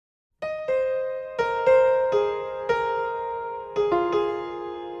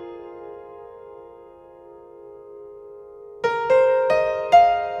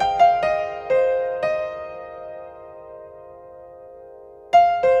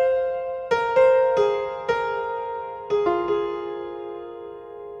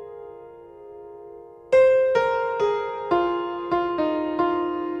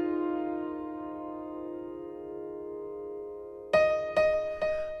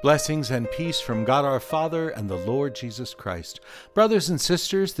Blessings and peace from God our Father and the Lord Jesus Christ. Brothers and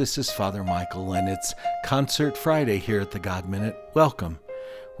sisters, this is Father Michael, and it's Concert Friday here at the God Minute. Welcome.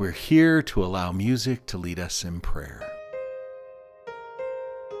 We're here to allow music to lead us in prayer.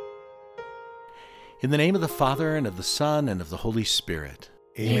 In the name of the Father, and of the Son, and of the Holy Spirit.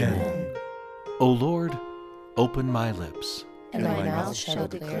 Amen. O Lord, open my lips, And my mouth shall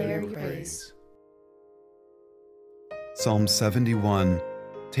declare your praise. Psalm 71,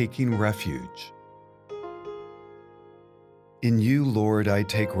 Taking Refuge. In you, Lord, I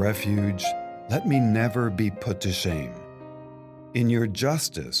take refuge. Let me never be put to shame. In your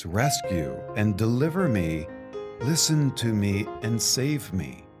justice, rescue and deliver me. Listen to me and save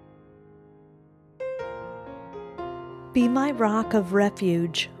me. Be my rock of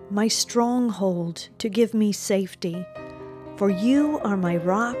refuge, my stronghold to give me safety, for you are my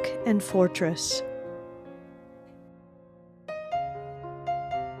rock and fortress.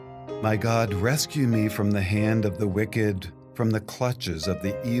 My God, rescue me from the hand of the wicked, from the clutches of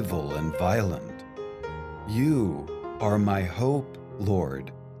the evil and violent. You are my hope,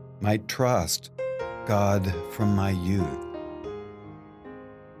 Lord, my trust, God, from my youth.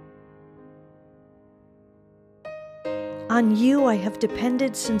 On you I have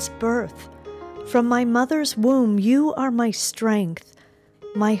depended since birth. From my mother's womb you are my strength.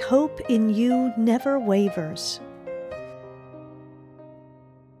 My hope in you never wavers.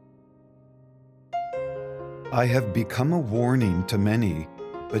 I have become a warning to many,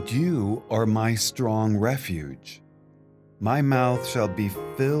 but you are my strong refuge. My mouth shall be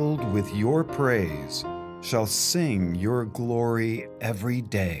filled with your praise, shall sing your glory every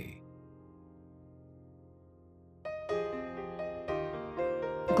day.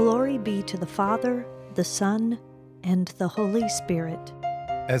 Glory be to the Father, the Son, and the Holy Spirit.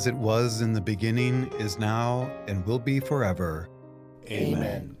 As it was in the beginning, is now, and will be forever.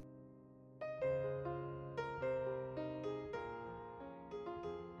 Amen.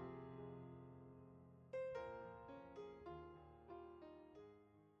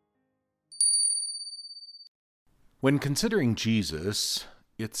 When considering Jesus,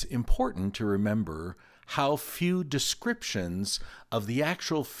 it's important to remember how few descriptions of the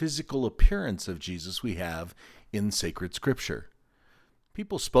actual physical appearance of Jesus we have in sacred scripture.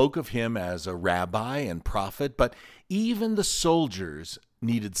 People spoke of him as a rabbi and prophet, but even the soldiers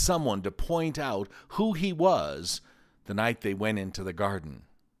needed someone to point out who he was the night they went into the garden.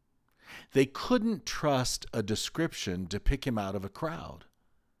 They couldn't trust a description to pick him out of a crowd.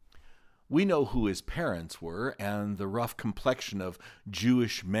 We know who his parents were and the rough complexion of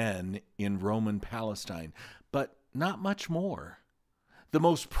Jewish men in Roman Palestine, but not much more. The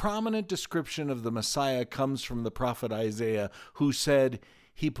most prominent description of the Messiah comes from the prophet Isaiah, who said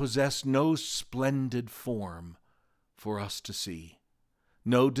he possessed no splendid form for us to see,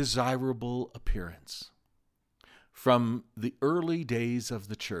 no desirable appearance. From the early days of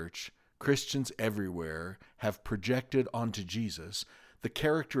the church, Christians everywhere have projected onto Jesus the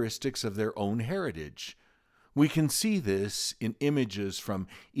characteristics of their own heritage. We can see this in images from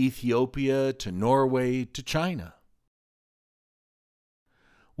Ethiopia to Norway to China.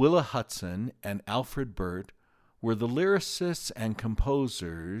 Willa Hudson and Alfred Burt were the lyricists and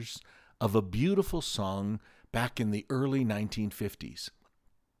composers of a beautiful song back in the early 1950s.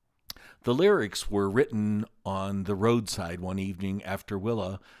 The lyrics were written on the roadside one evening after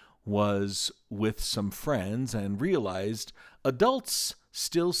Willa was with some friends and realized adults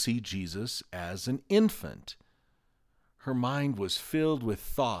still see Jesus as an infant. Her mind was filled with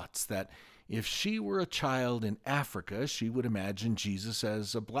thoughts that if she were a child in Africa, she would imagine Jesus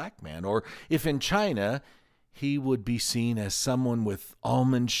as a black man, or if in China, he would be seen as someone with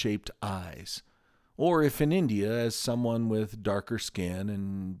almond-shaped eyes, or if in India, as someone with darker skin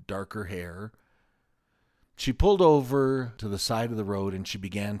and darker hair. She pulled over to the side of the road and she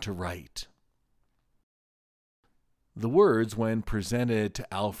began to write. The words, when presented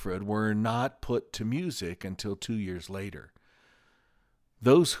to Alfred, were not put to music until 2 years later.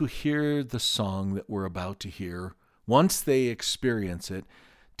 Those who hear the song that we're about to hear, once they experience it,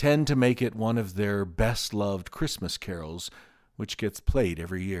 tend to make it one of their best-loved Christmas carols, which gets played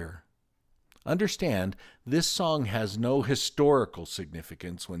every year. Understand, this song has no historical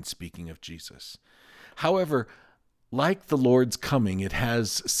significance when speaking of Jesus. However, like the Lord's coming, it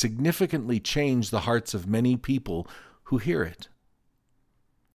has significantly changed the hearts of many people who hear it.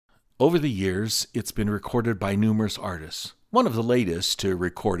 Over the years, it's been recorded by numerous artists. One of the latest to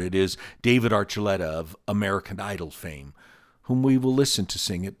record it is David Archuleta of American Idol fame, whom we will listen to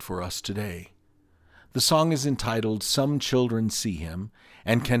sing it for us today. The song is entitled Some Children See Him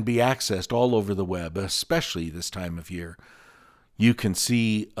and can be accessed all over the web, especially this time of year. You can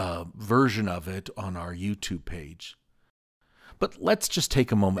see a version of it on our YouTube page. But let's just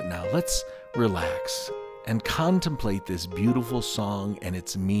take a moment now. Let's relax and contemplate this beautiful song and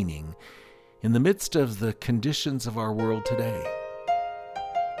its meaning in the midst of the conditions of our world today.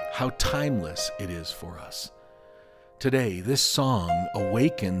 How timeless it is for us. Today, this song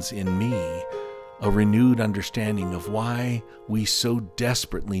awakens in me a renewed understanding of why we so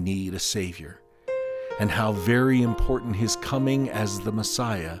desperately need a Savior, and how very important His coming as the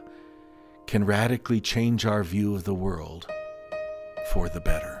Messiah can radically change our view of the world for the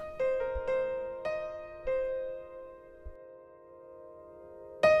better.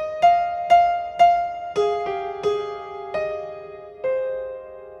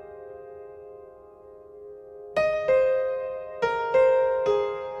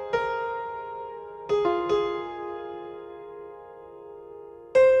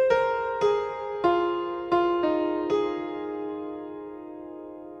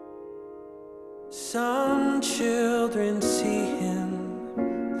 Some children see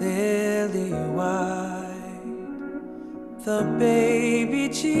Him lily-white, the baby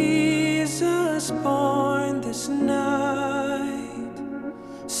Jesus born this night.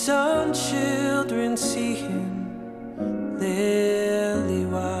 Some children see Him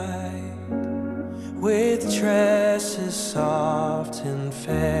lily-white, with tresses soft and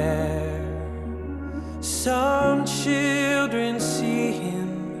fair. Some children see Him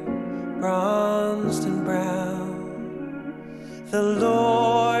bronzed and brown, the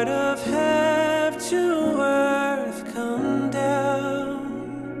Lord of heaven to earth come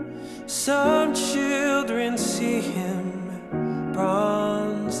down. Some children see Him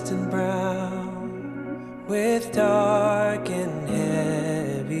bronzed and brown, with dark and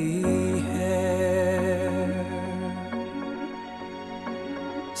heavy hair.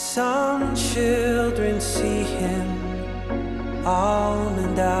 Some children see Him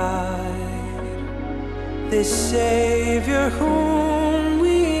almond-eyed, this Savior whom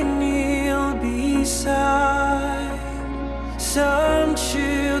we kneel beside. Some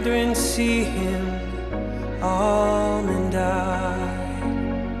children see Him almond-eyed,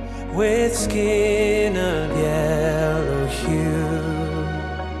 with skin of yellow hue.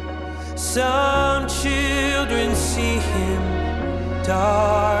 Some children see Him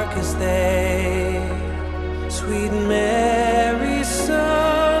dark as they, sweet Mary's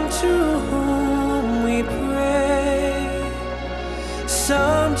Son, to whom we pray.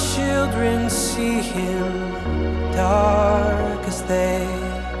 Some children see Him dark as they,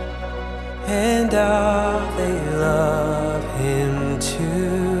 and they love Him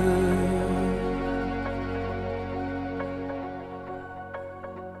too.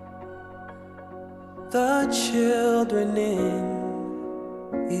 The children in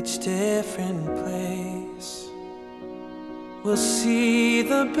each different place will see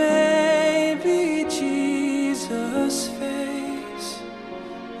the baby Jesus' face,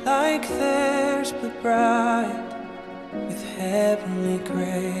 like theirs but bright with heavenly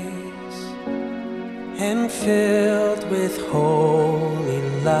grace, and filled with holy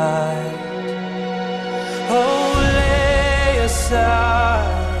light. Oh, lay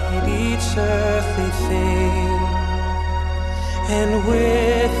aside each earthly thing, and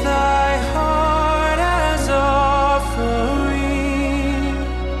with thy heart as offering,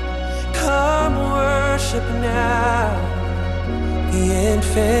 come worship now the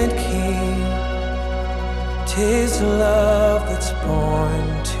infant King. 'Tis love that's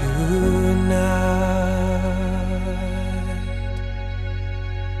born tonight.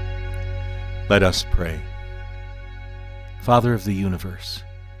 Let us pray. Father of the universe,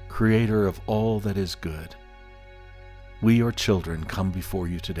 creator of all that is good, we, your children, come before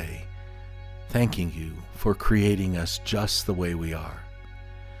you today, thanking you for creating us just the way we are.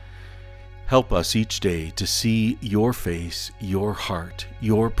 Help us each day to see your face, your heart,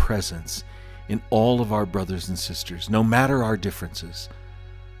 your presence in all of our brothers and sisters, no matter our differences,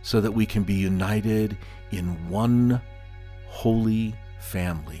 so that we can be united in one holy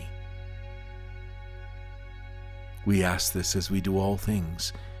family. We ask this as we do all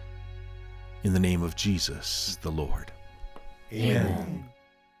things in the name of Jesus, the Lord. Amen.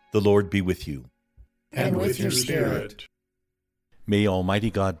 The Lord be with you. And with your spirit. May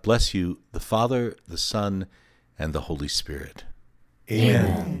Almighty God bless you, the Father, the Son, and the Holy Spirit.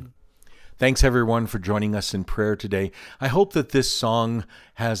 Amen. Thanks, everyone, for joining us in prayer today. I hope that this song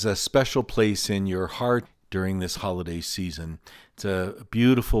has a special place in your heart during this holiday season. It's a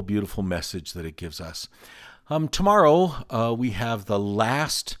beautiful, beautiful message that it gives us. Tomorrow, we have the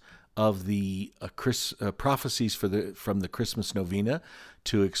last of the prophecies from the Christmas novena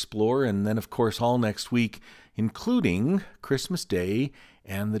to explore. And then, of course, all next week including Christmas Day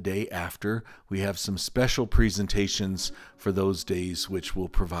and the day after. We have some special presentations for those days which will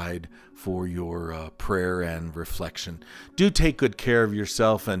provide for your prayer and reflection. Do take good care of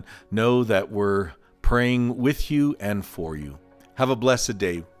yourself and know that we're praying with you and for you. Have a blessed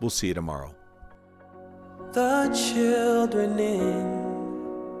day. We'll see you tomorrow. The children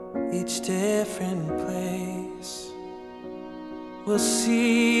in each different place will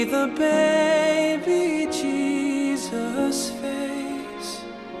see the baby Jesus' face,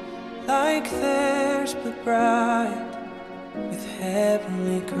 like theirs but bright with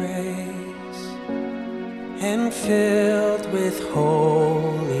heavenly grace, and filled with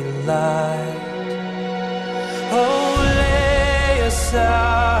holy light. Oh, lay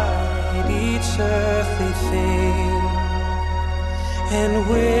aside each earthly thing, and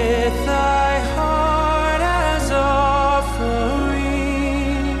with thy heart as offering,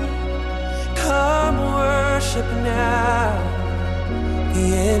 come worship now the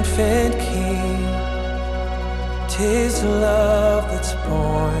infant King. 'Tis love that's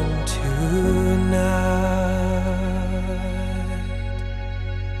born tonight.